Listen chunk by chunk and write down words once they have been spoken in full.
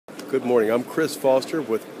Good morning. I'm Chris Foster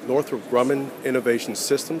with Northrop Grumman Innovation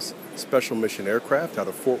Systems, Special Mission Aircraft out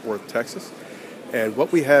of Fort Worth, Texas. And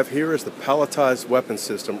what we have here is the Palletized Weapon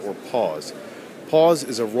System, or PAWS. PAWS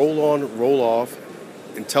is a roll-on, roll-off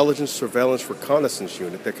intelligence, surveillance, reconnaissance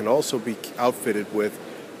unit that can also be outfitted with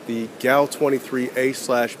the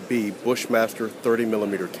GAL-23A/B Bushmaster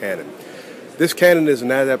 30mm cannon. This cannon is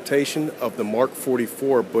an adaptation of the Mark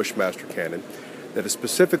 44 Bushmaster cannon that is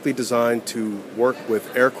specifically designed to work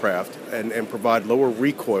with aircraft and provide lower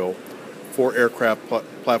recoil for aircraft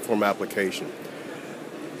platform application.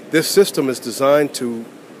 This system is designed to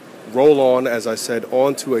roll on, as I said,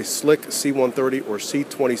 onto a slick C-130 or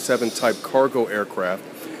C-27 type cargo aircraft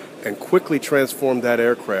and quickly transform that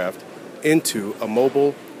aircraft into a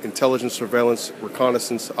mobile intelligence, surveillance,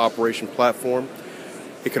 reconnaissance operation platform.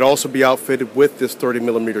 It could also be outfitted with this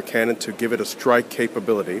 30mm cannon to give it a strike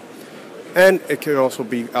capability. And it can also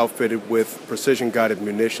be outfitted with precision-guided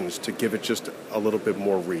munitions to give it just a little bit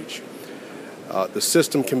more reach. The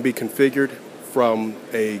system can be configured from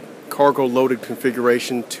a cargo-loaded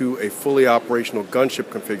configuration to a fully operational gunship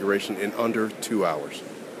configuration in under 2 hours.